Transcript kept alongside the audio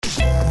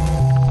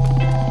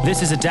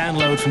This is a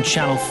download from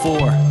Channel 4.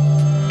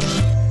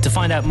 To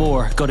find out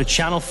more, go to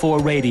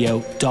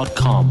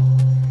channel4radio.com.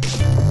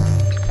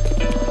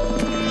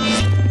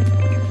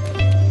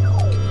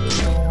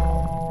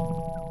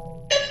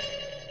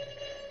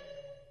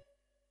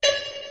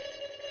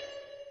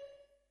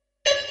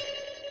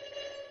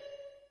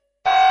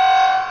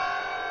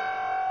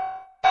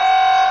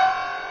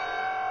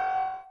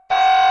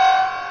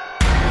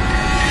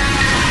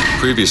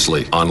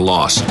 Previously on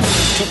Lost.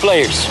 2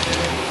 players,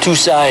 2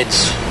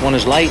 sides. One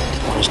is light,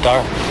 one is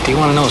dark. Do you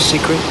want to know a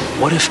secret?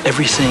 What if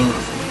everything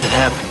that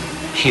happened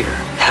here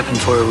happened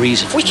for a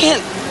reason? We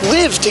can't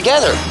live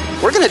together.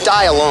 We're gonna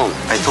die alone.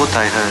 I thought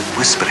I heard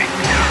whispering. We're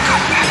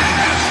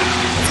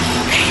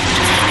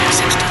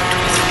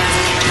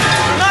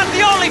not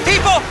the only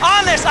people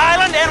on this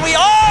island, and we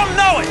all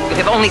know it. We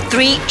have only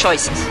 3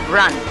 choices.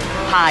 Run,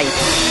 hide,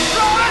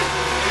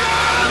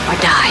 or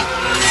die.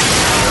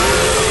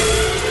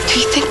 Do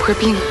you think we're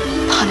being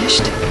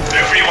punished?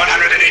 Every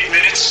 108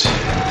 minutes,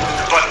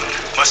 the button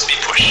must be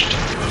pushed.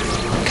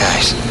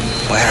 Guys,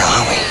 where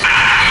are we?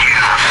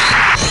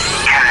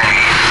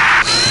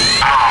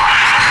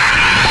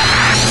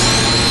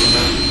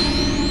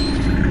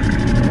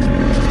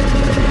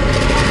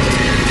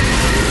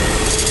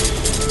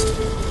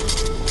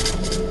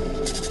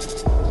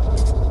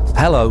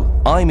 Hello,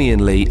 I'm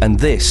Ian Lee, and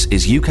this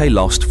is UK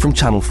Lost from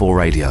Channel 4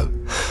 Radio.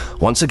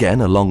 Once again,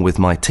 along with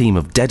my team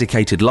of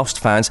dedicated Lost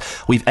fans,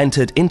 we've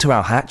entered into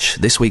our hatch,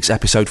 this week's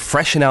episode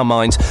fresh in our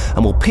minds,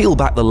 and we'll peel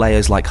back the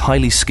layers like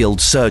highly skilled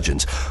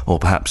surgeons, or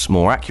perhaps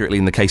more accurately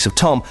in the case of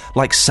Tom,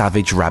 like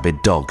savage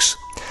rabid dogs.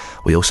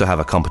 We also have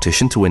a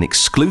competition to win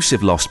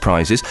exclusive Lost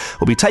prizes.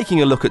 We'll be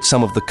taking a look at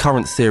some of the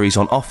current theories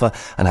on offer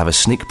and have a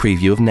sneak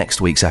preview of next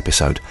week's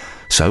episode.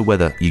 So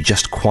whether you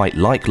just quite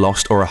like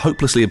Lost or are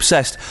hopelessly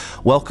obsessed,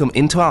 welcome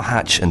into our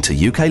hatch and to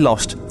UK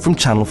Lost from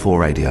Channel 4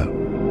 Radio.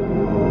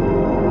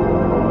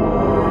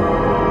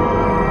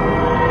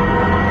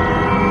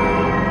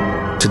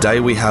 Today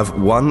we have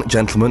 1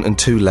 gentleman and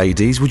 2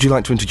 ladies. Would you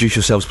like to introduce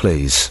yourselves,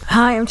 please?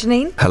 Hi, I'm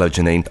Janine. Hello,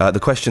 Janine. The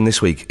question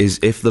this week is,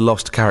 if the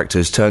Lost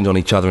characters turned on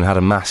each other and had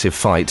a massive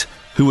fight,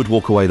 who would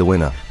walk away the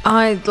winner?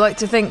 I'd like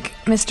to think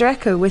Mr.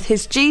 Echo with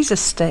his Jesus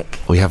stick.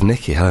 We have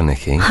Nikki. Hello,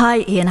 Nikki.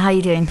 Hi, Ian. How are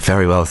you doing?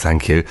 Very well,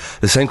 thank you.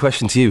 The same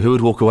question to you. Who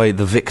would walk away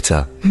the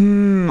victor?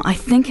 I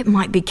think it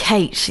might be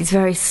Kate. She's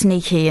very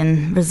sneaky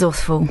and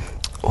resourceful.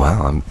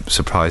 Wow, I'm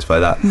surprised by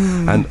that.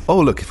 And, oh,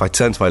 look, if I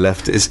turn to my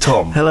left, it's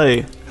Tom.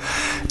 Hello.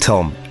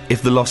 Tom,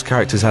 if the Lost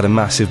characters had a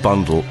massive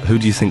bundle, who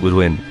do you think would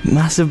win?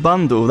 Massive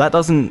bundle? That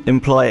doesn't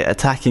imply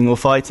attacking or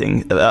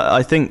fighting.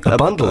 I think... A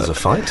bundle's a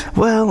fight?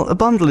 Well, a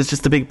bundle is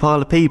just a big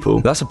pile of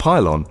people. That's a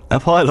pylon. A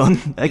pylon?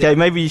 Okay,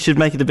 maybe you should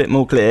make it a bit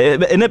more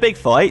clear. In a big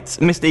fight,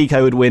 Mr.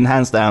 Eco would win,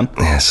 hands down.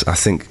 Yes, I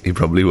think he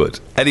probably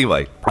would.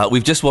 Anyway,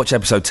 we've just watched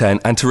episode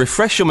 10, and to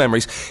refresh your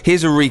memories,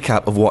 here's a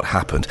recap of what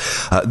happened.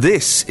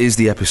 This is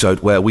the episode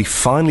where we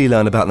finally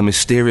learn about the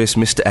mysterious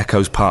Mr.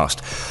 Echo's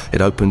past.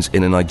 It opens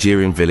in a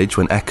Nigerian village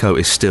when Echo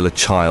is still a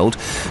child.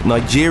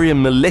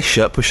 Nigerian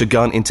militia push a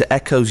gun into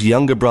Echo's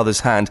younger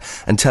brother's hand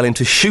and tell him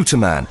to shoot a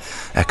man.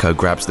 Echo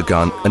grabs the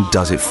gun and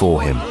does it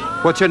for him.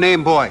 What's your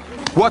name, boy?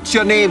 What's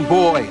your name,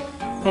 boy?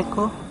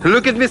 Echo.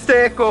 Look at Mr.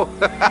 Echo.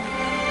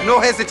 No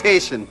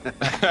hesitation.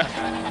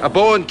 A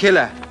born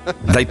killer.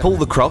 They pull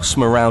the cross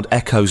from around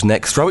Echo's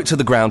neck, throw it to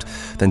the ground,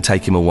 then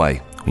take him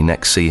away. We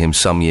next see him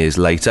some years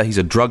later. He's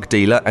a drug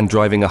dealer and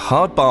driving a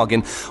hard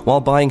bargain while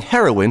buying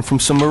heroin from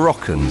some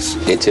Moroccans.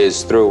 It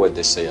is true what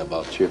they say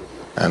about you.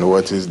 And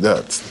what is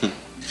that?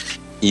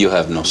 You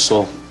have no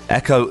soul.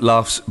 Echo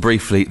laughs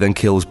briefly, then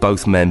kills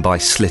both men by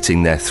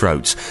slitting their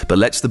throats, but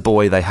lets the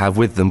boy they have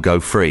with them go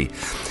free.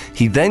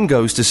 He then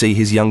goes to see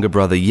his younger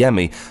brother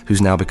Yemi,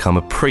 who's now become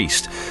a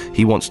priest.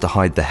 He wants to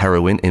hide the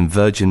heroin in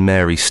Virgin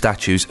Mary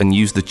statues and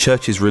use the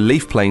church's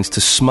relief planes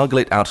to smuggle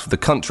it out of the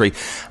country,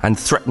 and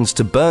threatens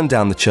to burn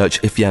down the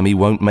church if Yemi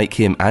won't make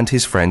him and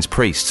his friends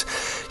priests.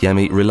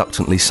 Yemi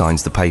reluctantly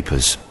signs the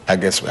papers. I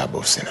guess we are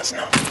both sinners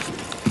now.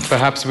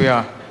 Perhaps we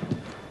are.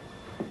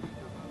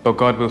 But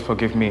God will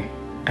forgive me,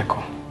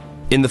 Echo.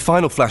 In the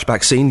final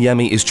flashback scene,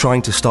 Yemi is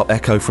trying to stop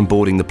Echo from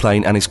boarding the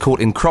plane and is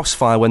caught in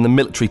crossfire when the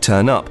military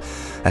turn up.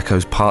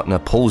 Echo's partner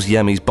pulls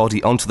Yemi's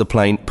body onto the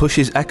plane,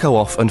 pushes Echo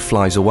off and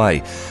flies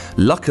away.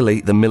 Luckily,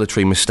 the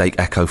military mistake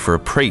Echo for a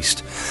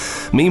priest.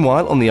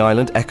 Meanwhile, on the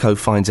island, Echo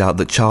finds out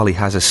that Charlie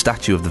has a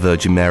statue of the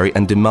Virgin Mary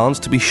and demands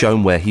to be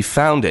shown where he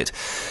found it.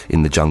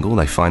 In the jungle,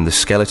 they find the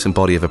skeleton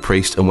body of a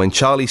priest, and when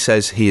Charlie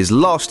says he is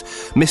lost,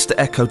 Mr.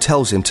 Echo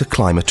tells him to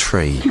climb a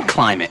tree.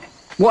 Climb it.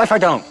 What if I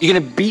don't? You're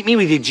gonna beat me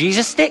with your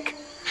Jesus stick?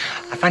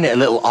 I find it a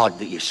little odd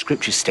that your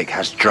scripture stick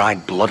has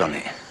dried blood on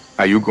it.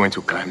 Are you going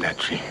to climb that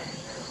tree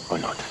or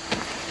not?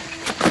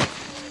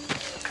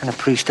 What kind of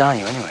priest are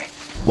you, anyway?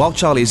 While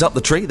Charlie is up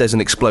the tree, there's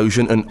an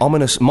explosion and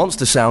ominous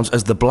monster sounds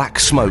as the black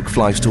smoke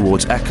flies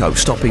towards Echo,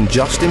 stopping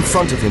just in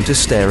front of him to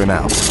stare him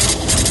out.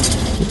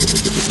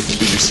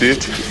 Did you see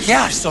it?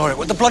 Yeah, I saw it.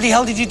 What the bloody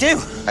hell did you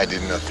do? I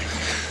did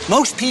nothing.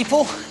 Most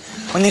people,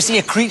 when they see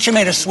a creature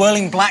made of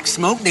swirling black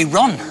smoke, they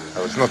run.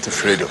 I was not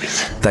afraid of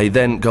it. They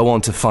then go on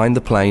to find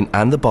the plane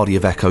and the body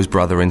of Echo's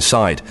brother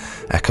inside.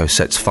 Echo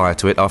sets fire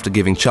to it after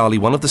giving Charlie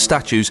one of the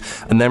statues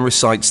and then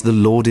recites, "The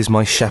Lord is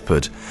my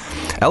shepherd."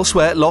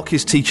 Elsewhere, Locke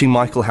is teaching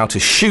Michael how to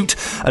shoot,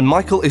 and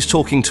Michael is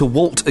talking to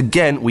Walt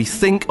again, we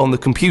think, on the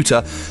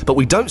computer, but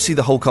we don't see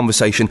the whole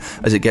conversation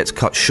as it gets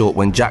cut short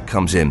when Jack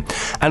comes in.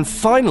 And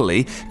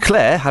finally,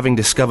 Claire, having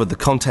discovered the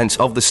contents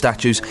of the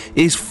statues,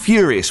 is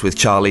furious with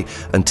Charlie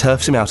and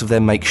turfs him out of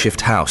their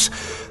makeshift house.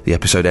 The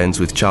episode ends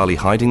with Charlie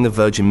hiding the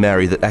Virgin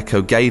Mary that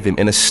Echo gave him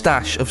in a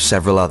stash of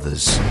several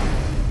others.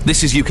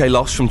 This is UK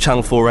Lost from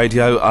Channel 4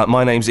 Radio.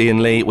 My name's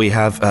Ian Lee. We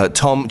have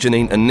Tom,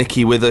 Janine and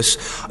Nikki with us.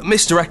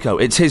 Mr. Echo,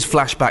 it's his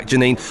flashback,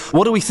 Janine.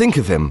 What do we think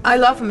of him? I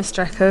love Mr.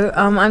 Echo.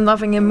 I'm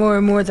loving him more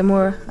and more the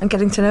more I'm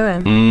getting to know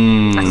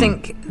him. I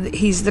think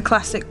he's the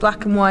classic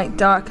black and white,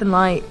 dark and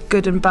light,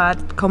 good and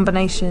bad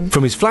combination.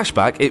 From his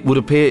flashback, it would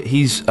appear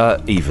he's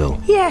evil.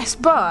 Yes,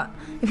 but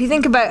if you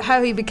think about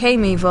how he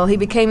became evil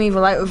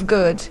out of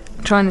good,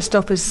 trying to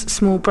stop his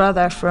small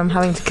brother from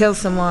having to kill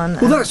someone.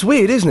 Well, that's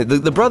weird, isn't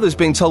it? The brother's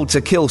being told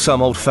to kill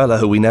some old fella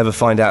who we never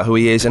find out who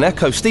he is, and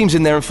Echo steams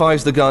in there and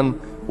fires the gun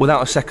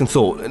without a second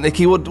thought.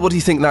 Nikki, what do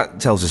you think that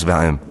tells us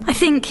about him? I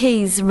think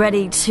he's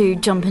ready to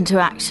jump into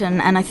action,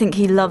 and I think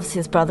he loves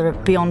his brother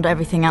beyond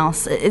everything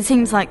else. It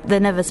seems like they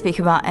never speak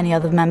about any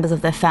other members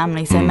of their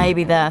family, so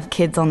maybe they're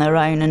kids on their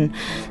own, and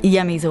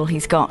Yemi's all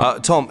he's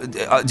got. Tom,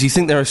 do you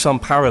think there are some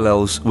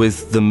parallels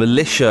with the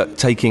militia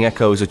taking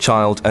Echo as a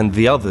child and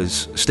the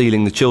others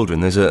stealing the children?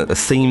 There's a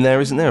theme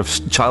there, isn't there,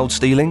 of child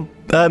stealing?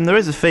 There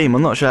is a theme.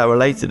 I'm not sure how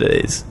related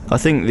it is. I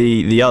think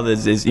the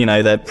others is,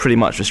 they're pretty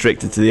much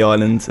restricted to the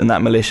island, and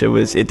that militia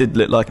it did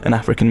look like an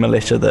African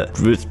militia that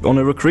was on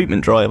a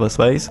recruitment drive, I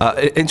suppose.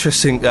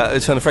 Interesting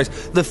turn of phrase.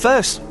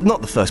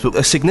 Not the first, but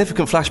a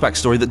significant flashback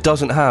story that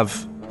doesn't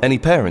have any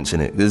parents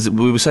in it.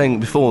 We were saying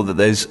before that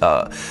there's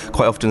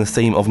quite often a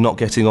theme of not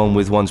getting on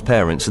with one's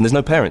parents, and there's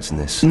no parents in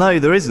this. No,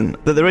 there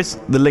isn't. But there is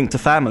the link to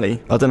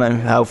family. I don't know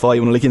how far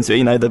you want to look into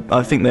it.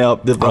 I think they are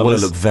the brothers. I want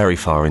to look very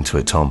far into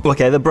it, Tom.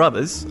 Okay, the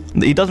brothers.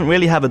 He doesn't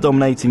really have a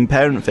dominating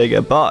parent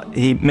figure, but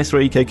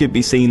Mr. Eco could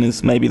be seen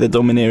as maybe the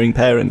domineering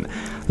parent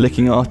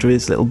looking after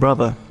his little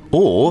brother.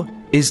 Or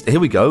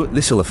here we go,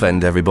 this will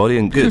offend everybody,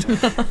 and good.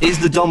 Is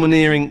the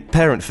domineering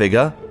parent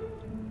figure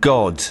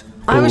God?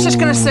 I was just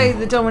going to say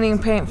the dominating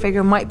parent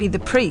figure might be the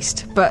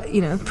priest, but,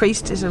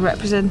 priest is a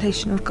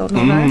representation of God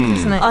on earth,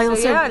 isn't it?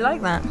 I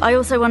like that. I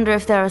also wonder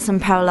if there are some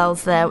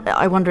parallels there.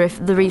 I wonder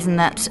if the reason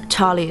that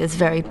Charlie is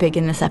very big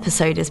in this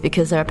episode is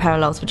because there are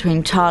parallels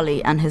between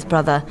Charlie and his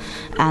brother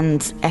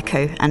and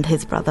Echo and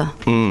his brother.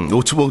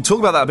 We'll talk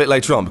about that a bit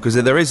later on, because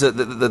there is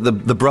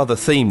the brother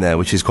theme there,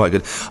 which is quite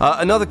good.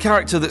 Another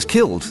character that's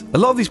killed. A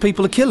lot of these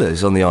people are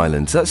killers on the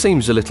island. That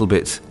seems a little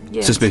bit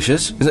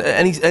suspicious. Is there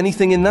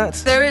anything in that?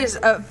 There is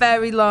a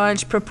very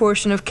large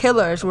proportion of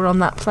killers were on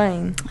that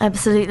plane.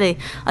 Absolutely.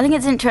 I think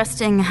it's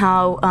interesting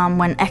how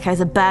when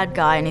Echo's a bad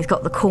guy and he's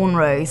got the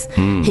cornrows,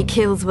 he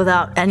kills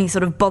without any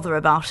sort of bother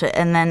about it,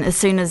 and then as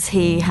soon as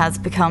he has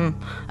become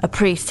a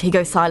priest, he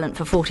goes silent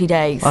for 40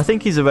 days. I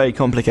think he's a very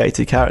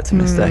complicated character,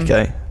 Mr.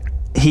 Echo.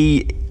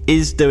 He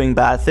is doing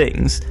bad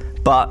things,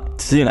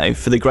 but,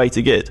 for the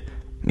greater good.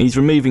 He's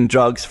removing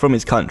drugs from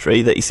his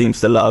country that he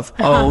seems to love.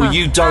 Oh,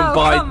 you don't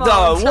buy...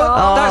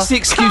 that's the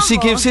excuse he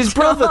gives his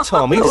brother,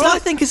 Tom. I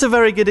think it's a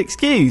very good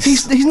excuse.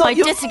 He's not... I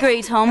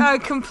disagree, Tom.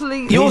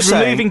 Completely. He's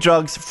removing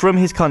drugs from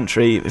his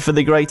country for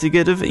the greater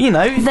good of,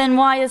 Then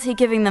why is he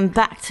giving them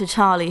back to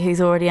Charlie,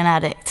 who's already an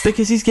addict?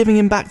 Because he's giving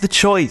him back the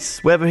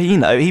choice. Whether,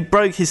 he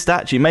broke his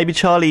statue. Maybe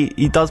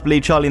he does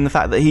believe Charlie in the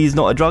fact that he's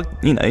not a drug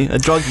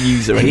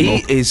user anymore.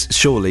 He is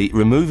surely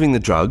removing the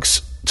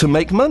drugs to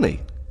make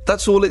money.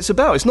 That's all it's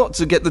about. It's not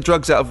to get the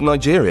drugs out of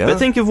Nigeria. But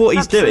think of what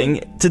he's doing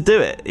to do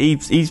it.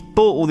 He's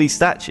bought all these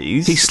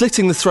statues. He's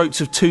slitting the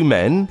throats of two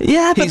men.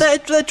 Yeah, but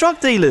they're drug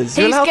dealers.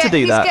 You're allowed to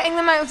do that. He's getting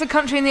them out of the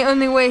country in the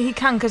only way he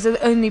can, because they're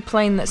the only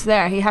plane that's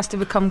there. He has to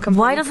become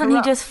completely Why doesn't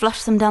he just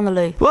flush them down the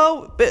loo?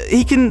 Well, but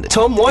he can...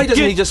 Tom, why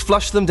doesn't he just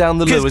flush them down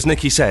the loo, as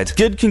Nikki said?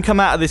 Good can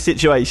come out of this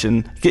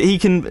situation. He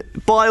can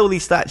buy all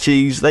these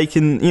statues. They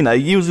can,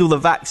 use all the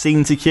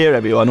vaccine to cure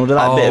everyone. Or did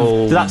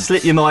that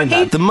slip your mind?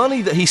 The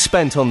money that he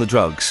spent on the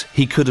drugs,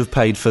 he could have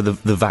paid for the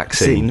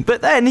vaccine.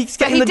 But then he's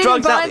getting the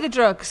drugs out. He didn't buy the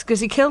drugs because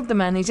he killed the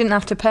men. He didn't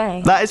have to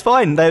pay. That is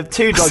fine. They have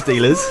two drug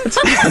dealers,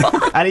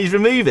 and he's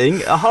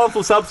removing a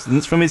harmful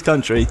substance from his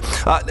country.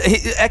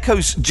 He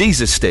echoes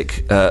Jesus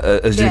stick,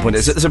 as you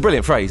pointed out. It's a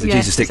brilliant phrase, the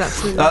Jesus stick.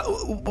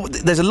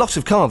 There's a lot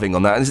of carving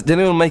on that. Did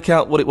anyone make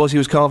out what it was he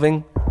was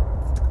carving?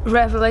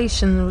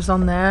 Revelation was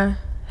on there.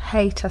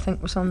 Hate, I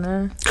think, was on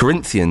there.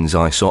 Corinthians,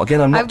 I saw. Again,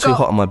 I'm not too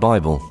hot on my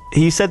Bible.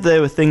 He said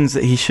there were things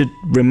that he should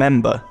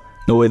remember.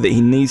 Or that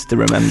he needs to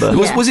remember.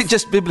 Was it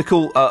just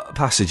biblical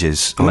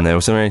passages on there, or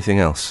was there anything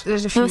else? There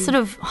were sort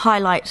of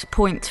highlight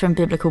points from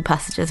biblical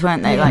passages,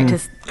 weren't they? Like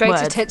just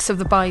greatest hits of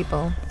the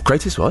Bible.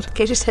 Greatest what?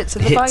 Greatest hits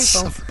of the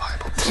Bible.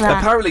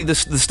 Apparently, the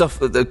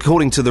stuff,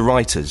 according to the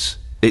writers,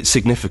 it's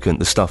significant,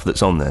 the stuff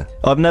that's on there.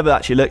 I've never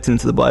actually looked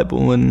into the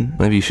Bible and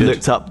maybe you should.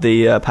 Looked up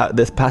the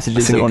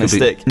passages that are on his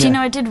stick. Do you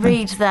know, I did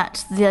read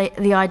that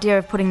the idea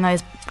of putting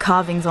those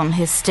carvings on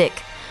his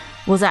stick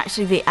was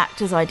actually the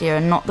actor's idea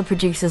and not the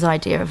producer's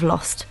idea of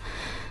Lost.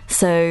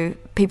 So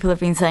people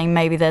have been saying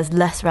maybe there's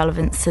less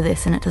relevance to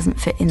this and it doesn't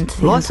fit into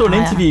the I saw an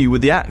interview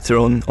with the actor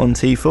on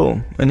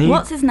T4. And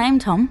What's his name,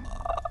 Tom?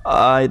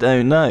 I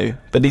don't know,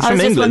 but he's from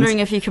England. I was just wondering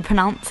if you could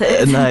pronounce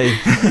it. No.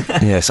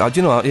 Yes,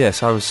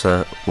 I was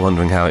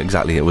wondering how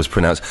exactly it was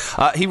pronounced.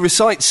 He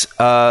recites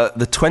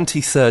the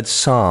 23rd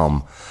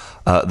Psalm,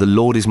 the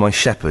Lord is my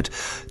shepherd.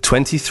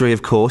 23,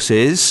 of course,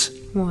 is...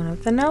 One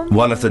of the numbers.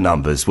 One of the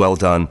numbers, well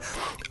done.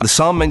 The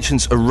psalm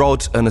mentions a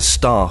rod and a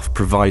staff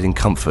providing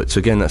comfort. So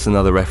again, that's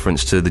another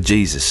reference to the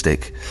Jesus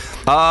stick.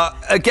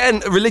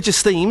 Again,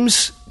 religious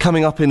themes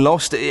coming up in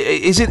Lost.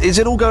 Is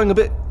it all going a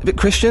bit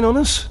Christian on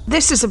us?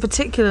 This is a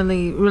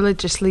particularly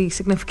religiously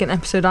significant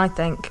episode, I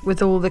think,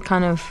 with all the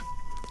kind of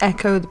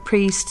echo, the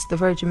priests, the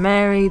Virgin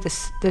Mary, the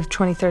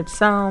 23rd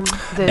Psalm,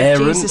 the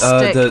Aaron, Jesus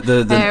stick,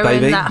 the Aaron,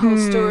 baby. that whole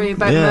story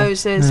about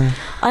Moses.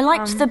 I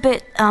liked the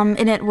bit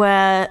in it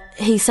where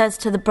he says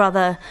to the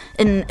brother,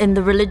 in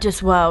the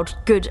religious world,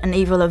 good and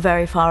evil are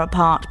very far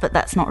apart, but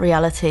that's not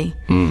reality.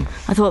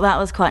 I thought that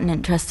was quite an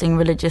interesting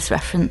religious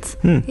reference.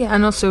 Yeah,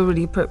 and also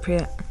really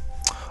appropriate.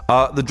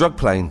 The drug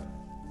plane.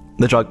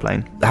 The drug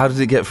plane. How did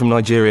it get from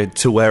Nigeria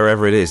to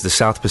wherever it is? The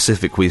South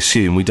Pacific, we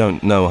assume. We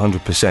don't know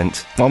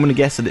 100%. Well, I'm going to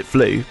guess that it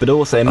flew, but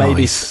also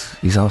maybe...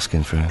 He's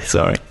asking for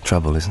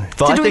trouble, isn't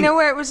he? Did we know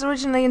where it was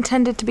originally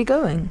intended to be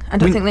going? I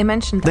don't think they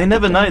mentioned that. They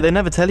never know. They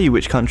never tell you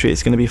which country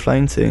it's going to be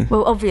flown to.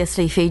 Well,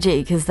 obviously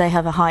Fiji, because they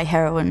have a high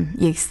heroin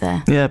use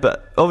there. Yeah,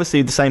 but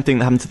obviously the same thing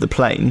that happened to the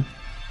plane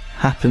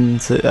happened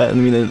to...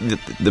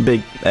 the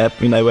big,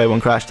 where one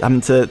crashed,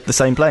 happened to the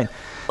same plane.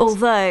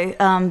 Although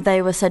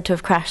they were said to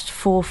have crashed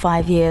 4 or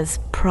 5 years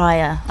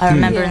prior. I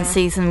remember in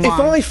season 1. If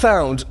I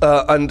found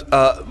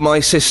my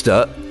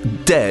sister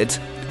dead,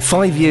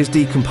 5 years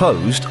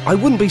decomposed, I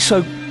wouldn't be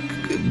so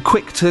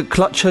quick to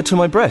clutch her to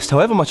my breast,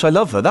 however much I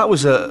love her. That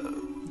was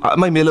it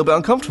made me a little bit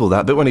uncomfortable,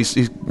 that bit when he's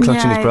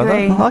clutching his brother.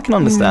 I can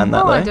understand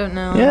that, though. I don't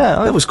know.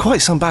 Yeah. That was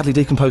quite some badly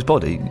decomposed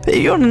body.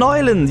 You're on an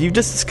island. You've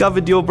just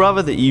discovered your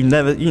brother that you've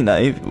never,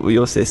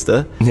 your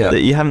sister,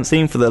 that you haven't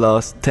seen for the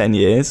last 10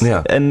 years.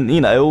 Yeah. And,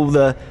 all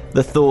the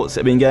thoughts that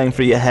have been going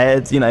through your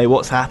head,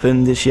 what's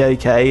happened, is she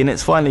okay? And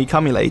it's finally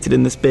accumulated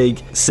in this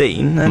big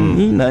scene, and,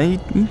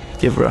 you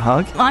give her a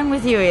hug. I'm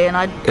with you, Ian.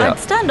 I'd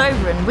stand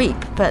over and weep,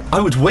 but...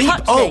 I would weep?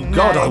 Touching,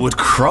 God, no. I would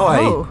cry.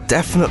 Oh.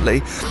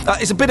 Definitely.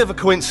 It's a bit of a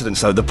coincidence,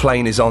 though. The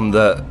plane is on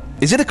the...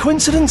 Is it a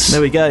coincidence?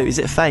 There we go. Is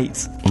it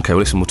fate? Okay, well,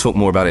 listen, we'll talk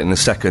more about it in a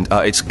second.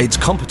 It's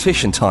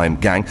competition time,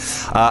 gang.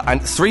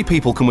 And 3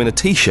 people can win a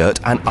T-shirt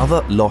and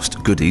other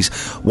Lost goodies.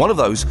 One of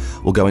those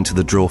will go into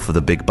the draw for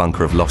the big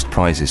bunker of Lost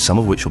prizes, some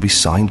of which will be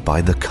signed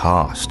by the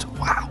cast.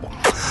 Wow.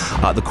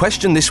 The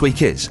question this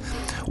week is...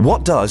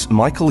 What does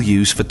Michael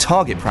use for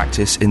target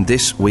practice in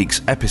this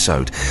week's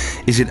episode?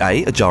 Is it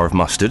A, a jar of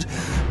mustard,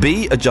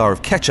 B, a jar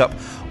of ketchup,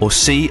 or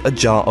C, a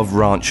jar of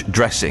ranch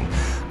dressing?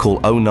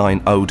 Call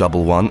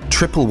 09011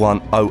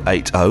 111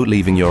 080,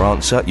 leaving your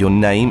answer, your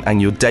name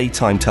and your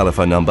daytime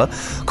telephone number.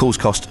 Calls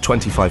cost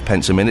 25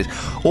 pence a minute.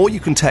 Or you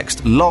can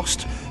text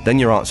LOST, then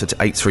your answer to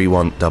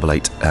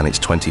 83188, and it's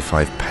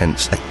 25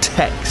 pence a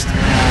text.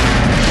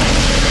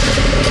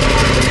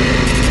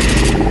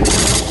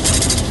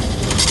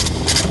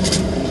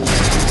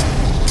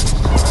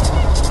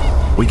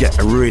 We get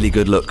a really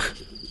good look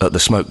at the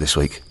smoke this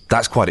week.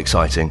 That's quite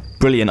exciting.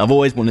 Brilliant. I've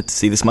always wanted to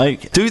see the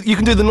smoke. You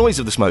can do the noise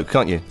of the smoke,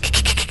 can't you?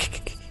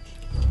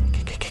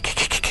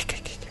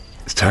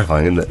 It's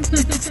terrifying, isn't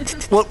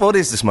it? What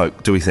is the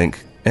smoke, do we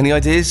think? Any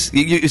ideas?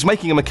 It's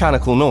making a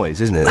mechanical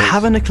noise, isn't it? I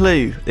haven't a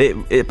clue.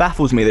 It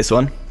baffles me, this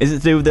one. Is it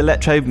to do with the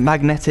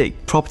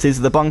electromagnetic properties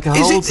of the bunker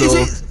holds?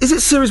 Is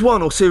it Series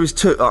 1 or Series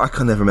 2? Oh, I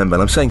can never remember.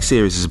 And I'm saying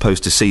series as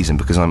opposed to season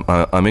because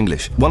I'm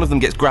English. One of them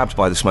gets grabbed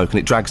by the smoke and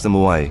it drags them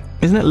away.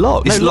 Isn't it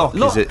Locke? It's Locke,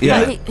 is it?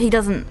 Yeah. No, he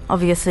doesn't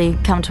obviously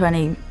come to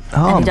any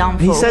downfall.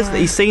 He says that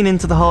he's seen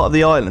into the heart of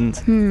the island.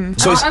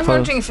 So I'm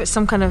wondering if it's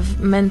some kind of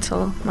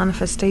mental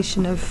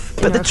manifestation of.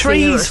 But the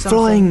trees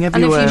flying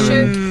everywhere.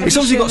 It's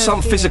obviously got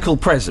some physical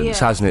presence,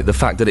 hasn't it? The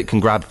fact that it can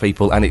grab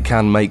people and it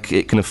can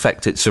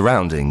affect its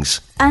surroundings.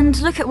 And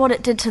look at what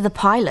it did to the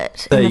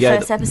pilot in the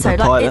first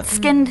episode. It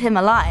skinned him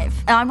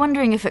alive. And I'm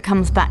wondering if it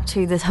comes back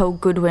to this whole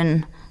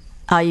Goodwin,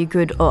 are you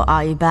good or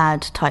are you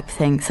bad type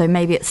thing. So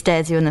maybe it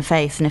stares you in the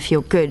face, and if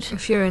you're good,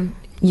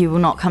 you will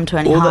not come to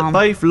any harm. Or that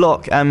both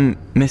Locke and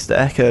Mr.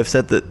 Echo have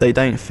said that they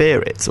don't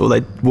fear it, or they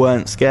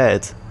weren't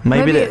scared.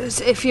 Maybe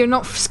it's if you're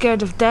not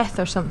scared of death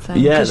or something.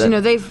 Yeah,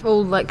 because they've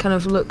all kind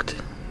of looked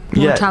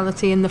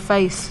mortality in the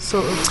face,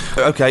 sort of.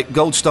 Okay,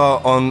 gold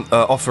star on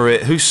offer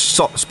it. Who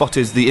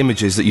spotted the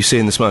images that you see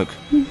in the smoke?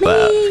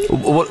 Me.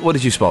 What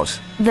did you spot?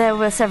 There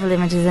were several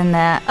images in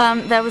there.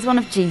 There was one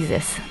of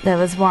Jesus. There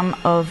was one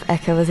of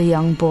Echo as a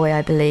young boy,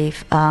 I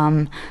believe,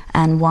 and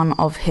one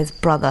of his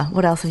brother.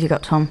 What else have you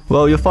got, Tom?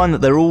 Well, you'll find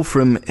that they're all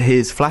from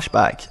his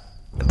flashback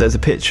There's a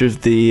picture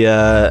of the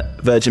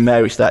Virgin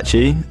Mary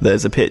statue.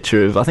 There's a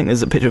picture of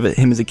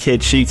him as a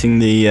kid shooting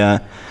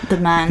the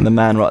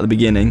man right at the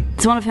beginning.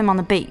 There's one of him on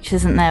the beach,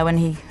 isn't there, when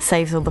he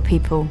saves all the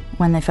people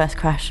when they first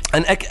crash.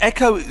 And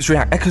Echo's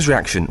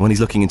reaction when he's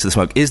looking into the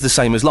smoke is the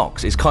same as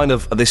Locke's. It's kind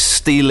of this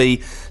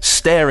steely,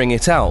 staring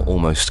it out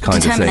almost kind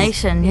of thing.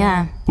 Determination,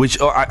 yeah. Which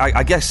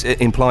I guess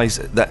it implies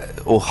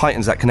that, or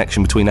heightens that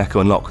connection between Echo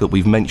and Locke that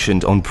we've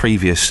mentioned on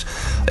previous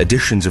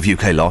editions of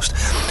UK Lost.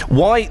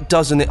 Why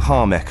doesn't it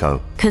harm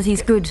Echo? Because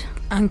he's good.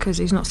 And because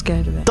he's not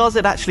scared of it. Does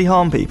it actually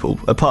harm people,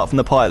 apart from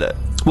the pilot?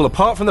 Well,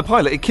 apart from the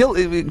pilot,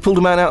 it pulled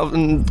a man out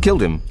and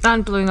killed him.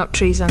 And blowing up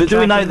trees and But do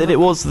we know that it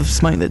was the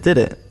smoke that did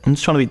it? I'm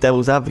just trying to be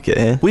devil's advocate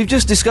here. We've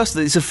just discussed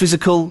that it's a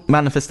physical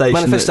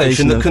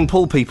manifestation that can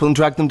pull people and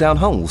drag them down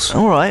holes.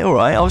 All right.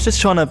 I was just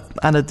trying to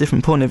add a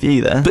different point of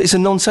view there. But it's a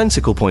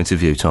nonsensical point of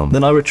view, Tom.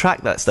 Then I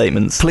retract that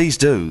statement. Please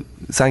do.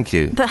 Thank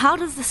you. But how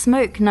does the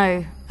smoke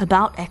know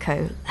about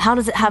Echo? How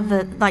does it have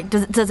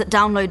does it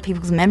download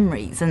people's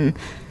memories and...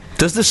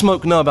 Does the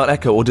smoke know about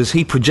Echo, or does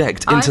he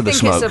project into the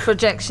smoke? I think it's a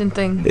projection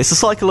thing. It's a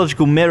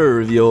psychological mirror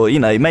of your,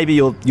 maybe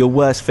your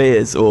worst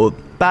fears or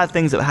bad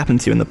things that have happened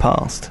to you in the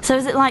past. So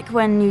is it like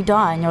when you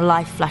die and your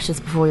life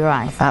flashes before your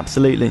eyes?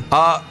 Absolutely.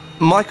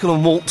 Michael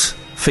and Walt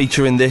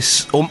feature in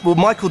this, or well,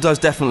 Michael does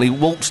definitely,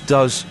 Walt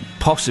does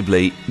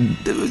possibly.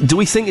 Do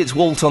we think it's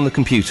Walt on the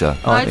computer?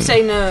 I'd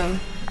say no.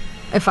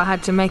 If I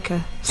had to make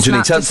a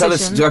snap decision. Tell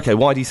us, okay,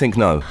 why do you think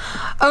no?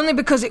 Only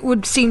because it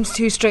would seem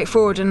too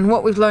straightforward, and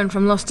what we've learned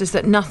from Lost is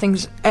that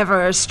nothing's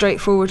ever as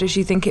straightforward as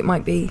you think it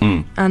might be.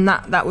 And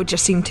that would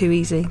just seem too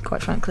easy,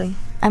 quite frankly.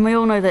 And we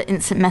all know that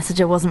Instant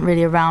Messenger wasn't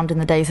really around in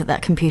the days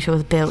that computer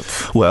was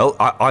built. Well,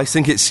 I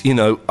think it's, I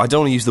don't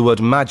want to use the word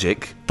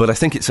magic, but I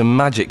think it's a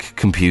magic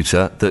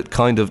computer that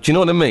kind of... Do you know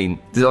what I mean?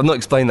 I'm not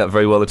explaining that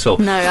very well at all.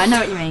 No, I know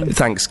what you mean.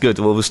 Thanks, good.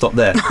 Well, we'll stop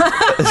there.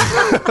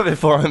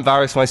 Before I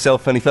embarrass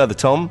myself any further.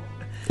 Tom?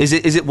 Is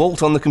it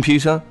Walt on the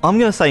computer? I'm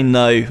going to say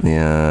no.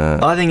 Yeah.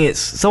 I think it's...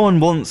 Someone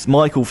wants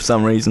Michael for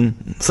some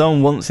reason.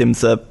 Someone wants him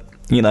to,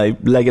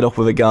 leg it off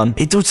with a gun.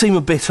 It would seem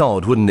a bit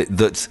odd, wouldn't it,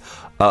 that...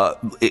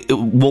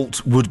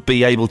 Walt would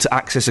be able to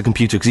access a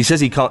computer because he says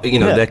he can't,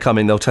 they're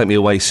coming, they'll take me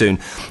away soon,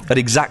 at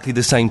exactly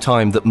the same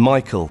time that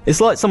Michael...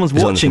 It's like someone's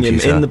watching him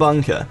in the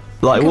bunker.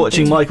 Like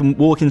watching Michael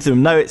walk into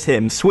him, know it's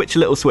him, switch a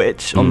little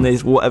switch on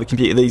this whatever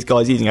computer these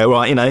guys using, go,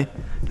 right,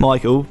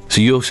 Michael.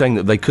 So you're saying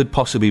that they could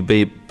possibly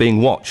be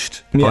being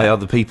watched by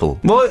other people?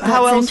 Well,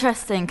 how That's else?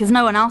 interesting, because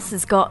no one else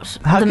has got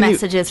the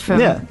messages from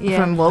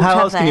Walt.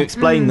 How else can you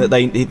explain that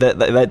they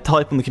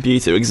type on the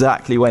computer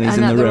exactly when he's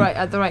in the room?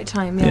 At the right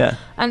time, yeah.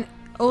 And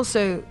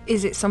also,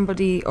 is it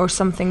somebody or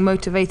something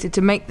motivated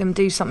to make them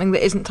do something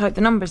that isn't type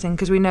the numbers in?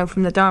 Because we know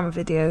from the Dharma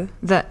video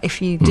that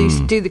if you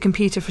do the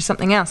computer for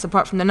something else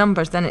apart from the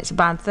numbers, then it's a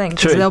bad thing.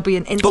 Because there'll be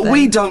an instant. But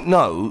we don't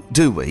know,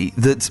 do we,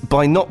 that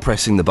by not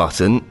pressing the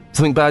button,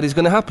 something bad is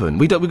going to happen?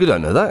 We don't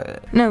know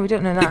that. No, we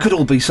don't know that. It could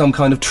all be some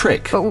kind of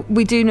trick. But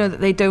we do know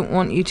that they don't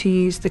want you to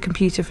use the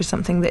computer for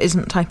something that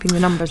isn't typing the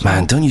numbers.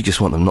 Man, don't you just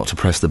want them not to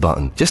press the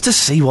button? Just to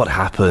see what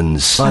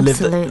happens.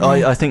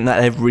 Absolutely. I think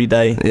that every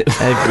day.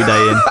 Every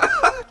day in.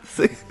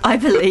 I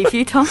believe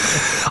you, Tom.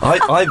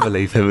 I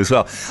believe him as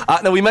well.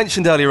 Now, we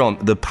mentioned earlier on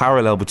the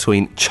parallel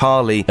between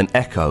Charlie and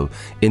Echo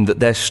in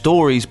that their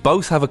stories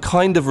both have a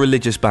kind of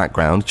religious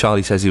background.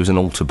 Charlie says he was an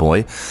altar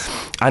boy.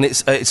 And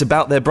it's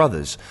about their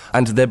brothers.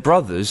 And their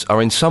brothers are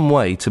in some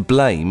way to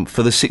blame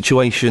for the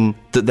situation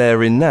that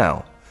they're in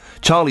now.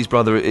 Charlie's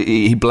brother,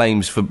 he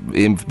blames for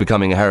him for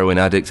becoming a heroin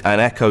addict, and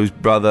Echo's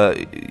brother,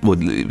 well,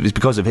 it's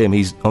because of him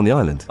he's on the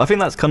island. I think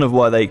that's kind of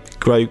why they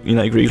grew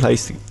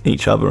close to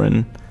each other,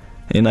 and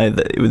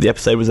the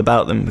episode was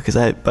about them because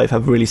they both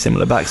have really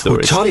similar backstories. Well,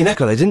 Charlie and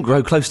Echo, they didn't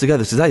grow close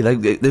together today.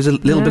 There's a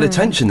little bit of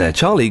tension there.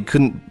 Charlie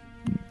couldn't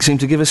seem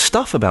to give us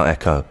stuff about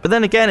Echo. But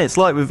then again, it's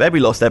like with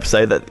every Lost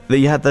episode that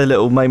you had the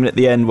little moment at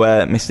the end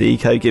where Mr.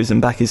 Eco gives him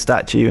back his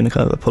statue and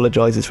kind of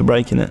apologises for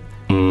breaking it.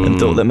 And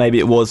thought that maybe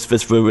it was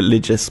just for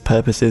religious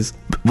purposes.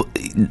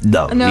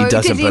 No, he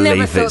doesn't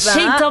believe it.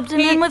 She dubbed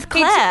him in with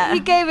Claire. He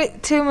gave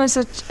it to him as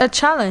a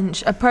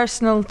challenge, a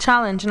personal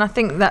challenge, and I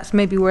think that's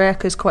maybe where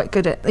Echo's quite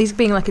good at. He's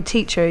being like a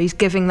teacher, he's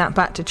giving that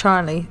back to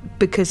Charlie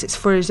because it's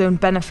for his own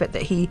benefit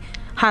that he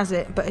has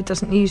it, but it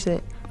doesn't use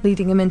it,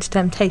 leading him into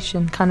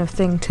temptation kind of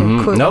thing,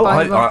 to quote the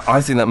Bible.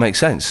 I think that makes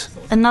sense.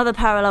 Another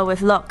parallel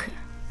with Locke.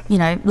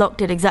 Locke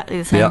did exactly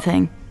the same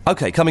thing.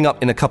 OK, coming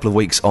up in a couple of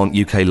weeks on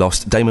UK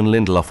Lost, Damon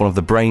Lindelof, one of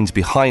the brains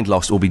behind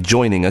Lost, will be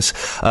joining us.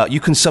 You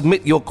can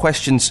submit your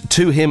questions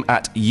to him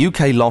at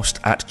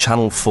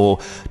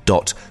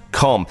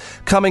uklost@channel4.com.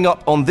 Coming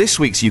up on this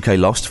week's UK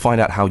Lost,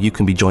 find out how you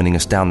can be joining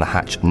us down the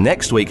hatch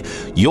next week,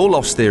 your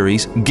Lost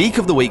theories, Geek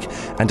of the Week,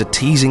 and a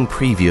teasing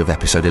preview of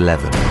episode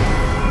 11.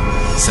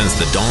 Since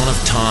the dawn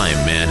of time,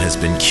 man has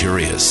been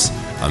curious,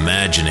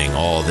 imagining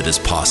all that is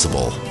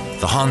possible.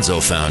 The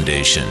Hanzo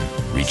Foundation,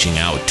 reaching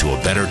out to a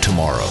better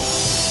tomorrow.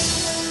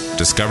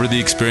 Discover the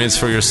experience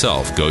for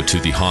yourself. Go to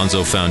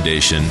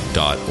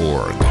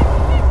thehanzofoundation.org.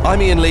 I'm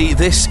Ian Lee,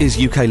 this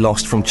is UK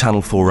Lost from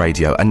Channel 4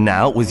 Radio, and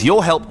now, with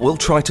your help, we'll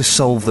try to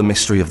solve the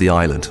mystery of the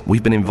island.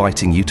 We've been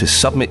inviting you to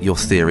submit your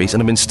theories and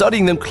have been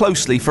studying them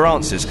closely for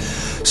answers.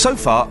 So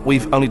far,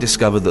 we've only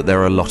discovered that there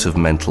are a lot of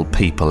mental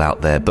people out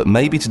there, but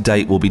maybe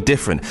today it will be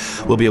different.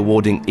 We'll be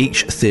awarding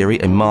each theory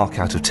a mark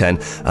out of 10,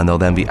 and they'll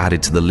then be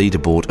added to the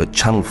leaderboard at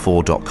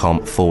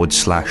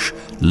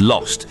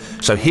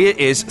channel4.com/lost. So here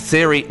is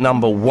theory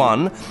number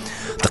 1,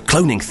 the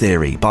cloning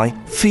theory by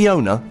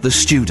Fiona the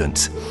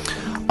student.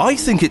 I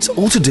think it's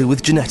all to do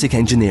with genetic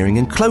engineering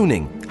and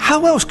cloning.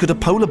 How else could a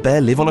polar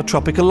bear live on a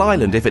tropical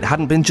island if it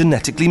hadn't been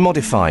genetically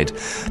modified?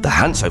 The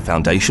Hanso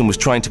Foundation was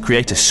trying to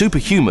create a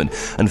superhuman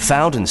and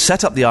found and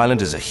set up the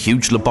island as a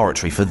huge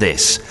laboratory for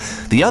this.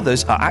 The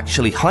others are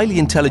actually highly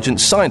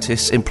intelligent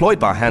scientists employed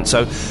by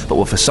Hanso, but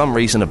were for some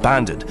reason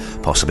abandoned,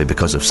 possibly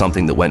because of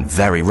something that went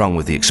very wrong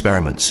with the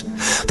experiments.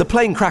 The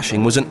plane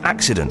crashing was an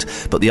accident,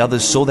 but the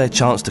others saw their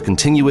chance to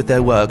continue with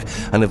their work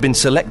and have been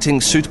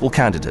selecting suitable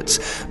candidates.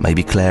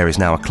 Maybe Claire is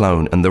now a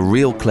clone and the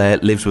real Claire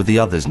lives with the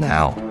others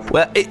now.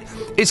 Well,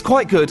 it's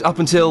quite good up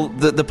until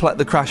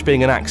the crash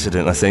being an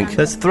accident, I think.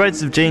 There's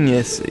threads of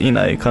genius, you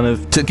know, kind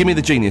of... Give me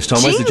the genius,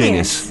 Tom. Where's the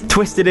genius?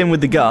 Twisted in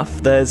with the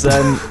guff, there's...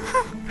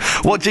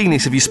 What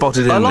genius have you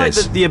spotted in this? I like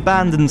the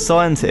abandoned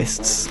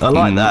scientists. I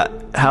like that,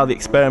 how the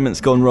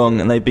experiment's gone wrong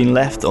and they've been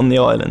left on the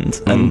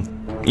island. And,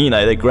 you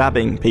know, they're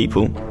grabbing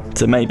people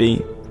to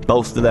maybe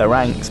bolster their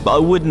ranks. But I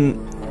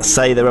wouldn't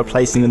say they're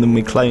replacing them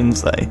with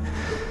clones, though.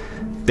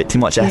 Bit too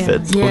much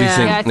effort. Yeah. What do you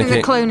think? Yeah, I think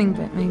Nikki? the cloning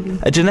bit, maybe.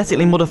 A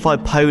genetically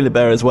modified polar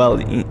bear as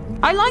well.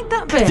 I like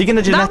that bit.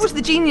 That was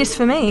the genius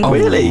for me. Oh,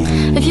 really?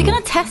 If you're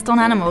going to test on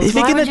animals,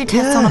 why would you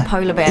test on a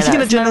polar bear? If you're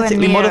going to That's nowhere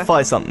genetically near-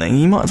 modify something,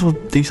 you might as well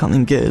do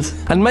something good.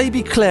 And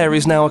maybe Claire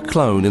is now a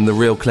clone and the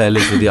real Claire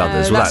lives with the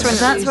others. Well,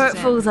 that's where it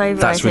falls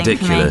over. That's I think,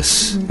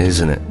 ridiculous,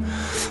 isn't it?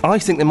 I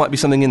think there might be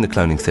something in the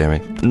cloning theory.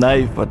 No,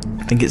 I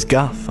think it's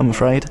guff, I'm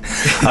afraid.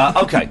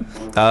 Okay,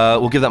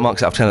 we'll give that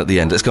marks out of 10 at the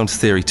end. Let's go on to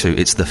theory 2.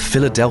 It's the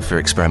Philadelphia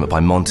experiment by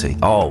Monty.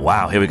 Oh,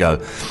 wow, here we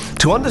go.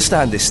 To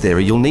understand this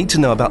theory, you'll need to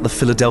know about the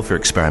Philadelphia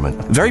experiment.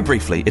 Very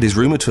briefly, it is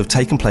rumoured to have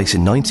taken place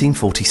in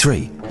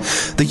 1943.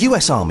 The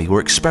US Army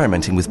were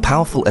experimenting with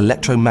powerful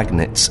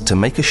electromagnets to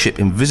make a ship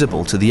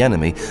invisible to the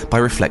enemy by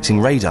reflecting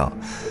radar.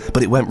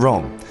 But it went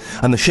wrong,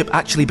 and the ship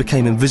actually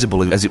became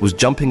invisible as it was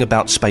jumping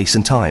about space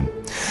and time.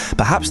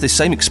 Perhaps this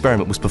same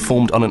experiment was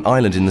performed on an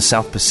island in the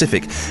South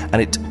Pacific, and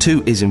it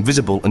too is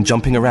invisible and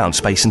jumping around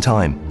space and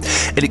time.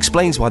 It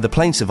explains why the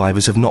plane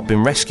survivors have not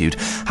been rescued,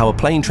 how a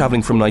plane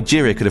travelling from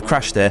Nigeria could have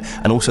crashed there,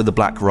 and also the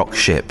Black Rock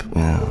ship.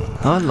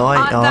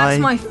 That's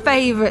my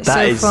favourite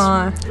so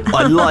far.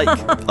 I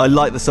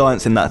like the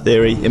science in that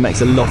theory. It makes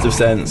a lot of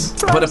sense.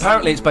 But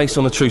apparently it's based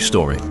on a true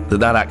story,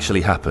 that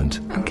actually happened.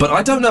 Okay. But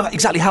I don't know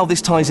exactly how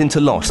this ties into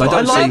Lost.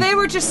 They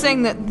were just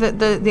saying that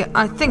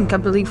I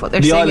believe what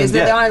they're saying island, is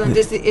that the island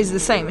is the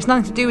same. It's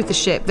nothing to do with the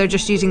ship. They're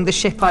just using the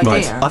ship idea.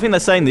 Right. I think they're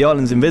saying the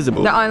island's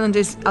invisible. The island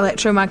is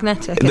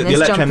electromagnetic. And the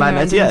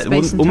electromagnetic, yeah.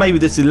 Or maybe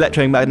this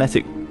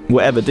electromagnetic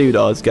whatever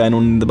doodah going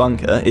on in the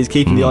bunker is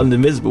keeping the island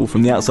invisible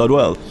from the outside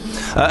world.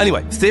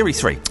 Anyway, theory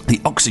 3,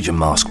 the oxygen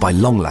mask by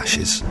Long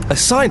Lashes. A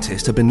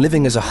scientist had been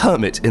living as a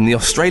hermit in the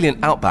Australian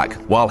outback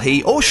while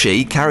he or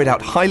she carried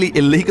out highly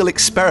illegal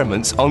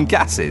experiments on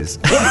gases.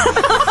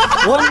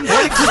 What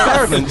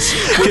experiments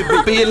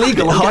could be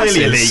illegal on highly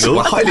gases? Illegal.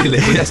 Well, highly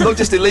illegal. It's not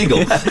just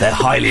illegal, they're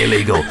highly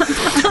illegal.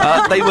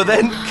 They were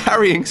then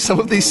carrying some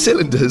of these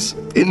cylinders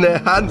in their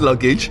hand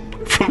luggage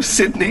from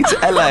Sydney to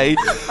LA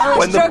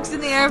when drugs in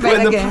the air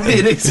again.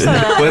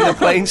 When the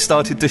plane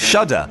started to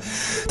shudder.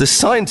 The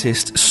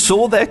scientists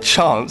saw their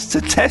chance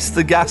to test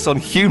the gas on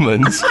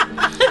humans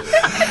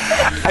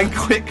and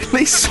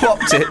quickly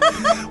swapped it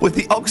with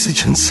the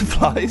oxygen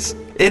supplies.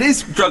 It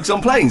is drugs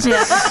on planes.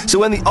 Yeah. So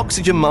when the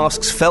oxygen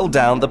masks fell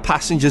down, the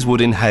passengers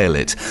would inhale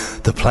it.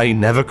 The plane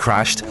never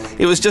crashed.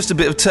 It was just a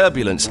bit of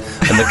turbulence,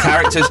 and the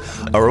characters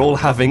are all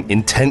having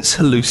intense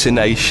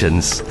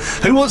hallucinations.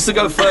 Who wants to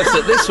go first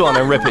at this one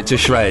and rip it to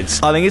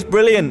shreds? I think it's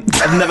brilliant.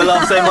 I've never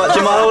laughed so much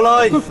in my whole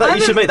life.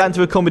 You should make that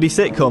into a comedy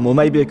sitcom or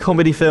maybe a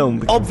comedy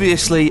film.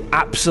 Obviously,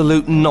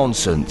 absolute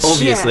nonsense.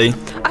 Obviously.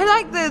 Yeah. I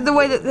like the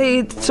way that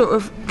they sort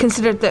of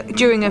considered that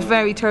during a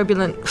very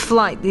turbulent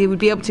flight they would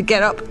be able to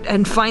get up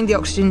and find the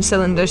oxygen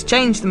cylinders,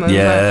 change them over,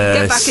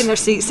 get back in their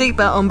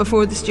seatbelt on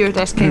before the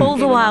stewardess came. All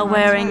the while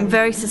wearing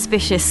very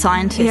suspicious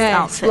scientist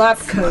outfits. Lab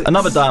coats.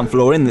 Another damn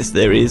flaw in this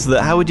theory is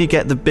that how would you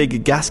get the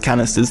big gas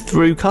canisters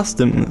through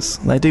customs?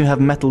 They do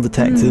have metal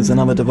detectors and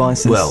other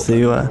devices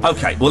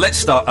Okay, well let's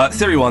start.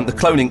 Theory 1, the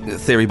cloning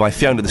theory by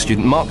Fiona the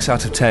student. Marks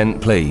out of 10,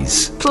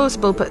 please.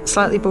 Plausible but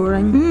slightly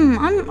boring.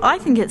 I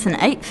think it's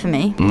an 8 for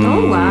me.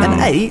 Oh wow. An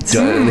 8?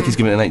 Nikki's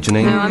giving it an 8,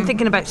 Janine. No, I'm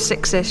thinking about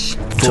 6-ish.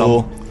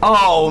 4.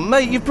 Oh,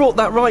 mate, you've brought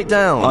that right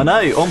down. I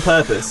know, on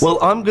purpose. Well,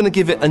 I'm going to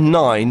give it a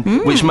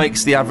 9, which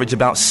makes the average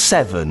about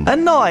 7. A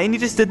 9? You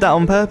just did that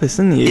on purpose,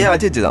 didn't you? Yeah, I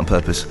did do that on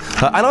purpose.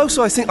 And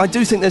also, I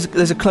do think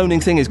there's a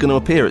cloning thing is going to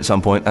appear at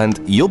some point, and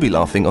you'll be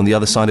laughing on the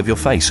other side of your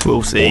face.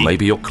 We'll see. Or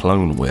maybe your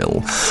clone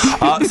will.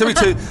 Theory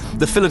 2,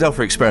 the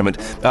Philadelphia experiment.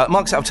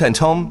 Marks out of 10,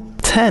 Tom?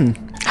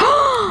 10.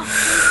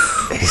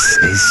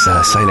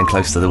 He's sailing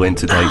close to the wind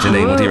today.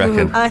 Janine, what do you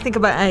reckon? I think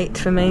about 8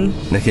 for me.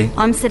 Nikki?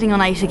 I'm sitting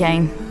on 8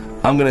 again.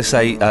 I'm going to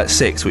say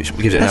 6, which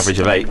gives it an average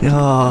of 8.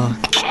 Oh.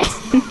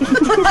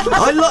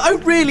 I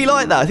really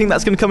like that. I think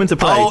that's going to come into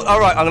play. Oh, all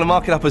right. I'm going to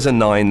mark it up as a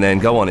 9 then.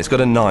 Go on. It's got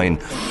a 9.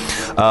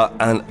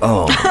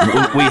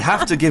 We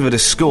have to give it a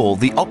score.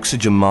 The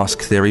oxygen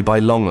mask theory by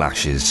Long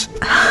Lashes.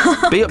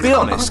 Be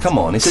honest. Come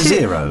on. It's a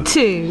 0.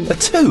 2. A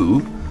 2?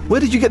 Where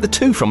did you get the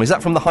 2 from? Is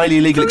that from the highly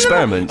illegal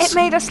experiments? It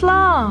made us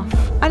laugh.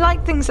 I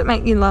like things that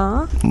make you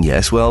laugh.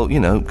 Yes, well,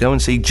 go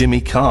and see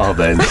Jimmy Carr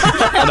then. No,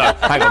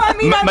 hang on.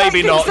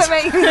 Maybe not. Things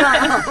that make me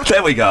laugh.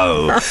 There we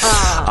go.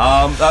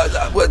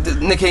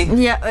 Nikki?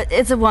 Yeah,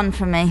 it's a 1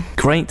 for me.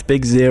 Great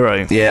big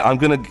 0. Yeah, I'm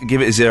going to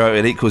give it a 0.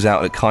 It equals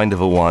out at kind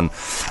of a 1.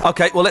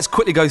 OK, well, let's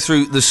quickly go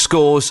through the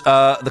scores.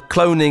 The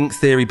cloning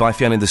theory by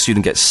Fiona the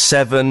Student gets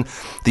 7.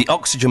 The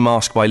oxygen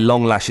mask by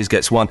Long Lashes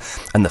gets 1.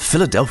 And the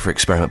Philadelphia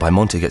experiment by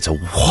Monty gets a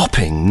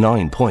whopping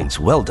 9 points.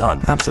 Well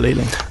done.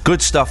 Absolutely.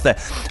 Good stuff there.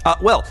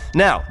 Well,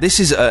 now, this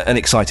is an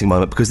exciting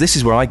moment because this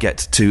is where I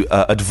get to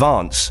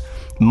advance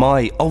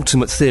my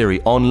ultimate theory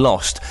on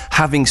Lost,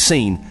 having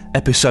seen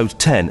episode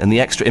 10 and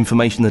the extra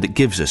information that it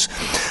gives us.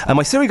 And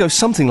my theory goes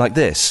something like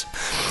this.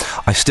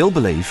 I still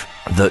believe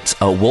that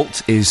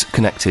Walt is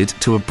connected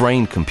to a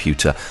brain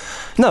computer.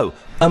 No,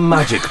 a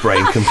magic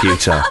brain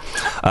computer.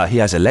 He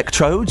has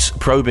electrodes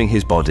probing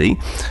his body,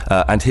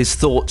 and his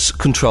thoughts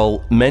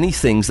control many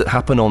things that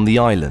happen on the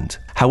island.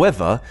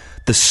 However,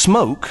 the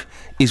smoke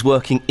is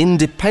working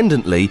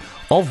independently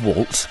of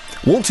Walt.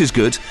 Walt is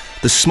good.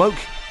 The smoke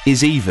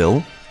is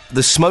evil.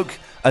 The smoke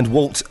and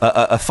Walt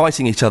are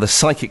fighting each other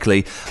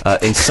psychically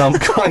in some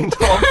kind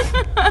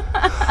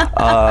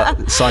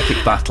of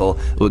psychic battle,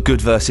 good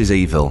versus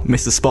evil.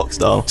 Mr. Spock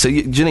style. So,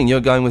 Janine,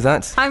 you're going with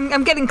that?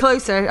 I'm getting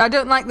closer. I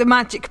don't like the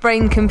magic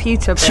brain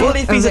computer bit.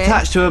 Surely if he's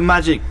attached to a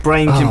magic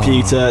brain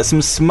computer,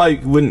 some smoke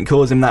wouldn't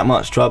cause him that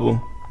much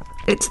trouble.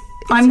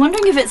 I'm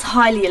wondering if it's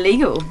highly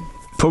illegal.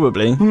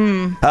 Probably.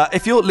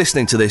 If you're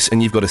listening to this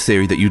and you've got a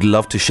theory that you'd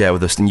love to share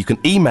with us, then you can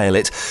email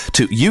it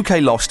to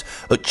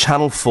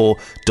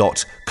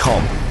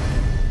uklost@channel4.com.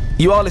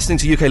 You are listening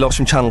to UK Lost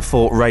from Channel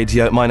 4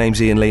 Radio. My name's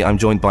Ian Lee. I'm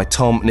joined by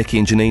Tom, Nikki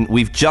and Janine.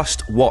 We've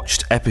just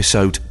watched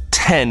episode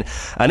 10,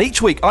 and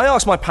each week I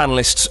ask my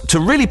panellists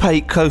to really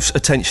pay close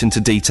attention to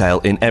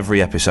detail in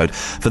every episode.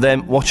 For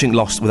them, watching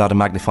Lost without a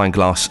magnifying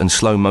glass and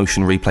slow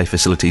motion replay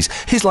facilities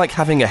is like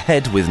having a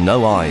head with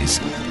no eyes.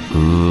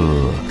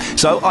 Ooh.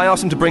 So I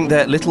asked them to bring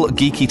their little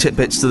geeky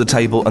tidbits to the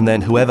table, and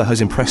then whoever has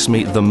impressed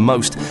me the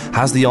most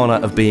has the honour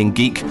of being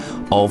Geek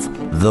of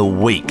the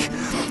Week.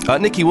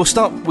 Nikki, we'll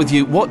start with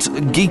you. What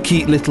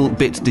geeky little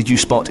bit did you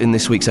spot in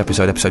this week's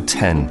episode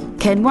 10?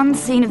 Okay, in one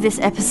scene of this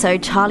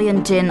episode, Charlie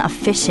and Jin are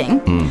fishing.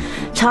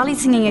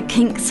 Charlie's singing a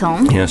kink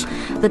song. Yes.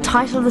 The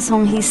title of the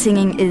song he's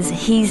singing is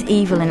He's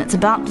Evil, and it's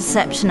about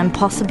deception and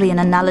possibly an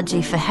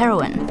analogy for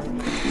heroin.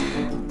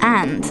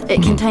 And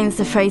it contains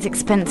the phrase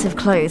expensive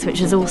clothes,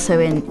 which is also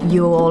in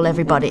You All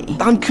Everybody.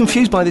 I'm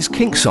confused by this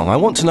kink song. I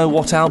want to know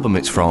what album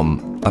it's from.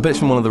 I bet it's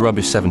from one of the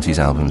rubbish 70s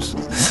albums.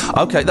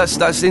 OK, that's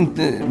well,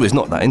 it's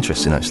not that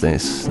interesting, actually.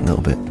 It's a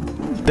little bit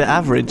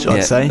average,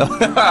 I'd say.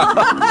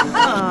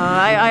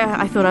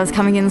 I thought I was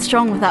coming in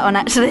strong with that one,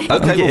 actually.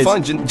 OK, well,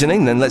 fine.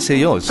 Janine, then, let's hear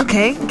yours.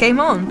 OK, game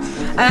on.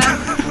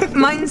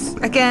 Mine's,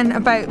 again,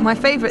 about my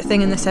favourite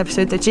thing in this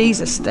episode, the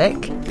Jesus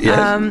stick. Yes.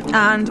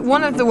 And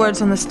one of the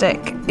words on the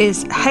stick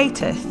is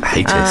hateth.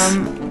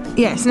 Hateth.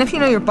 Yes, and if you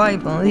know your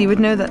Bible, you would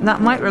know that that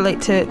might relate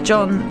to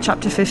John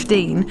chapter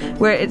 15,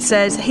 where it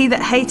says, He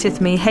that hateth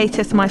me,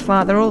 hateth my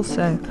Father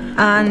also.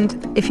 And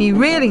if you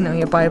really know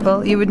your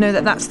Bible, you would know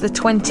that that's the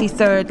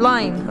 23rd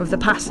line of the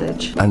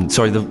passage. And,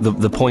 sorry,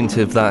 the point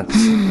of that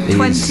is...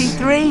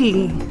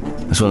 23.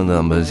 That's one of the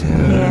numbers,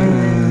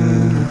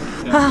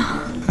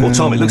 yeah. Well,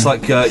 Tom, it looks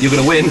like you're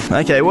going to win.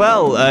 OK,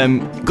 well,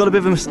 got a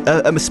bit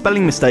of a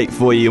spelling mistake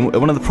for you.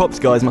 One of the props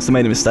guys must have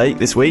made a mistake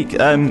this week,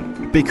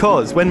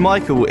 because when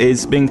Michael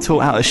is being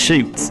taught how to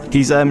shoot,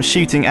 he's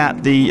shooting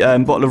at the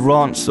bottle of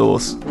ranch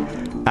sauce.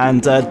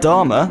 And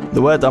Dharma,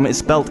 the word Dharma, is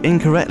spelt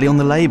incorrectly on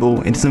the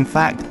label. It is, in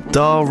fact,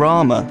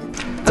 Dharma.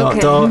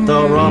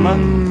 Dharma.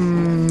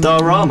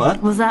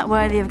 Was that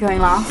worthy of going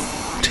last?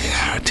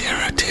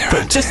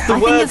 But just the I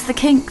think it's the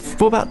kinks.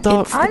 What about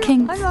It's the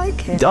kinks. I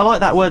like it. I like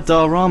that word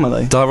Dharma,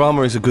 though.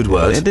 Dharma is a good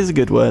word. It is a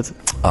good word.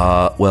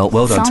 Well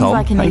done, Sounds Tom.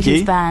 like a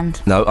Nugent's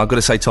band. No, I've got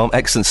to say, Tom,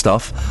 excellent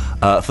stuff.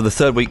 For the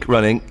third week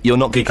running, you're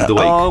not Geek of the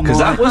Week, because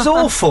that was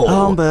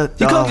awful.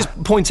 You can't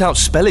just point out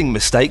spelling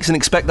mistakes and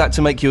expect that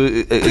to make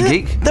you a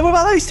geek. There were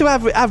about those two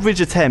average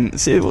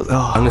attempts. I'm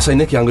going to say,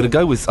 Nikki, I'm going to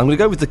go with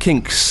the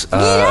kinks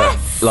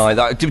line.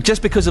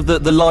 Just because of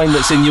the line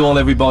that's in You All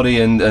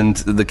Everybody and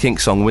the kink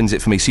song wins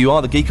it for me. So you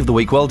are the Geek of the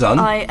Week. Well done.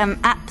 I am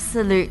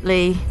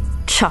absolutely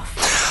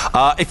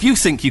chuffed. If you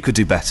think you could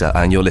do better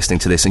and you're listening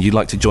to this and you'd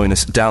like to join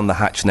us down the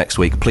hatch next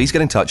week, please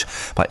get in touch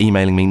by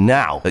emailing me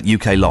now at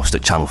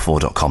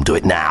uklost@channel4.com. Do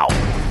it now.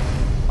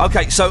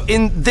 OK, so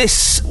in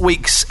this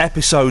week's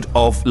episode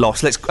of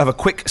Lost, let's have a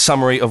quick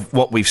summary of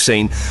what we've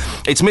seen.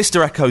 It's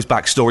Mr. Echo's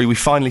backstory. We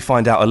finally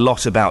find out a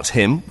lot about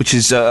him, which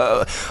is he?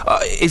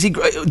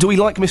 Do we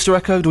like Mr.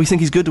 Echo? Do we think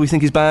he's good? Do we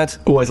think he's bad?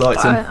 Always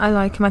liked him. I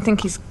like him. I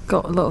think he's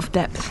got a lot of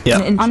depth. Yeah.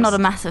 and interest. I'm not a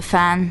massive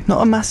fan.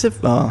 Not a massive...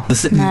 Oh.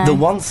 The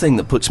one thing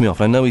that puts me off,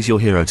 and I know he's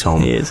your hero,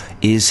 Tom, He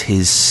is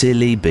his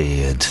silly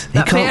beard.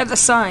 That bit at the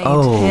side.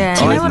 Oh, yeah.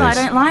 Do you know what I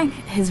don't like?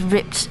 His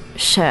ripped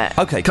shirt.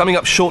 OK, coming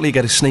up shortly,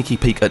 get a sneaky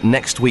peek at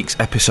next week's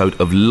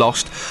episode of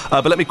Lost.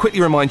 But let me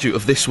quickly remind you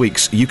of this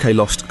week's UK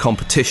Lost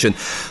competition.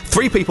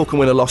 3 people can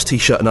win a Lost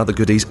t-shirt and other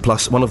goodies,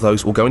 plus one of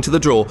those will go into the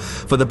draw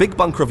for the big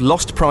bunker of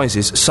Lost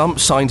prizes, some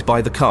signed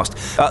by the cast.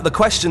 The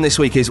question this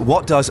week is,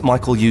 what does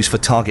Michael use for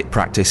target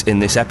practice in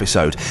this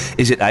episode?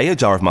 Is it A, a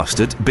jar of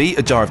mustard, B,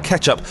 a jar of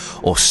ketchup,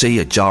 or C,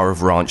 a jar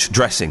of ranch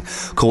dressing?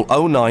 Call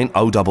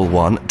 09011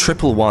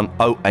 111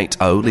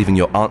 080, leaving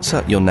your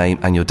answer, your name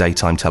and your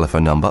daytime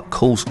telephone number.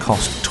 Calls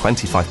cost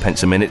 25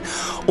 pence a minute,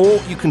 or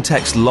you can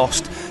text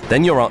LOST,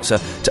 then your answer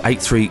to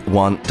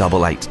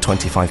 83188,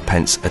 25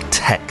 pence a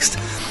text.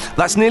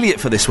 That's nearly it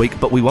for this week,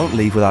 but we won't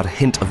leave without a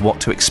hint of what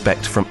to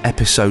expect from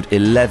episode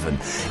 11.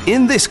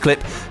 In this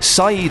clip,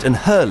 Saeed and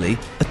Hurley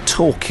are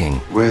talking.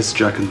 Where's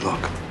Jack and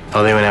Locke?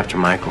 Oh, they went after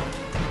Michael.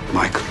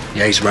 Michael?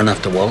 Yeah, he's run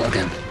after Walt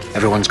again.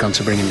 Everyone's gone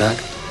to bring him back.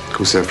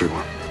 Who's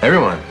everyone?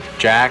 Everyone.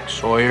 Jack,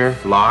 Sawyer,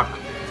 Locke.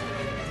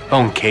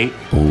 Oh, and Kate.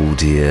 Oh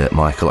dear,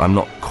 Michael, I'm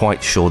not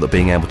quite sure that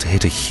being able to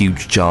hit a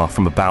huge jar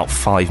from about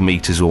 5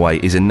 metres away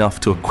is enough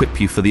to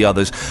equip you for the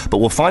others, but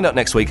we'll find out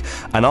next week,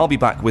 and I'll be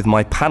back with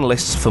my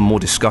panellists for more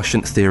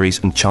discussion, theories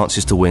and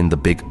chances to win the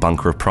big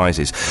bunker of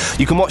prizes.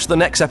 You can watch the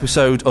next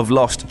episode of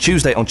Lost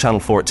Tuesday on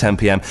Channel 4 at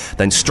 10pm,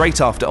 then straight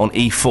after on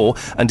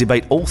E4, and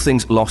debate all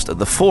things Lost at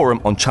the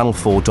forum on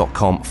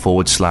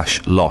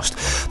channel4.com/Lost.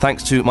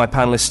 Thanks to my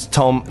panellists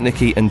Tom,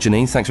 Nikki and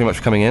Janine. Thanks very much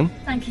for coming in.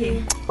 Thank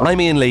you. I'm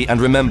Ian Lee,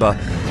 and remember,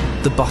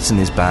 the button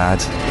is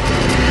bad.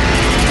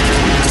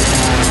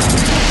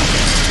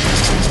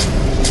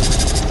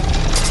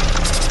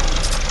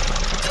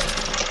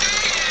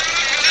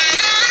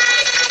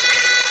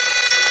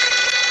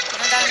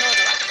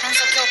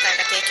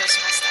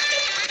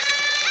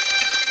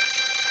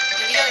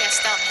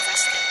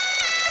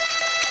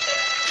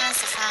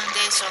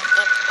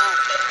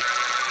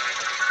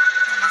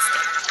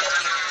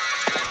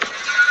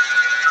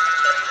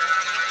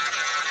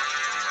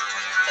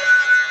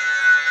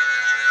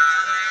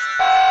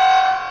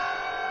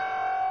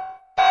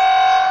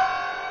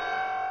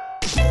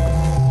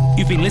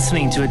 You've been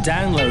listening to a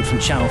download from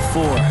Channel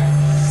 4.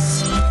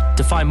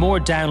 To find more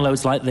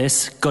downloads like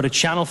this, go to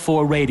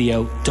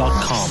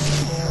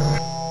channel4radio.com.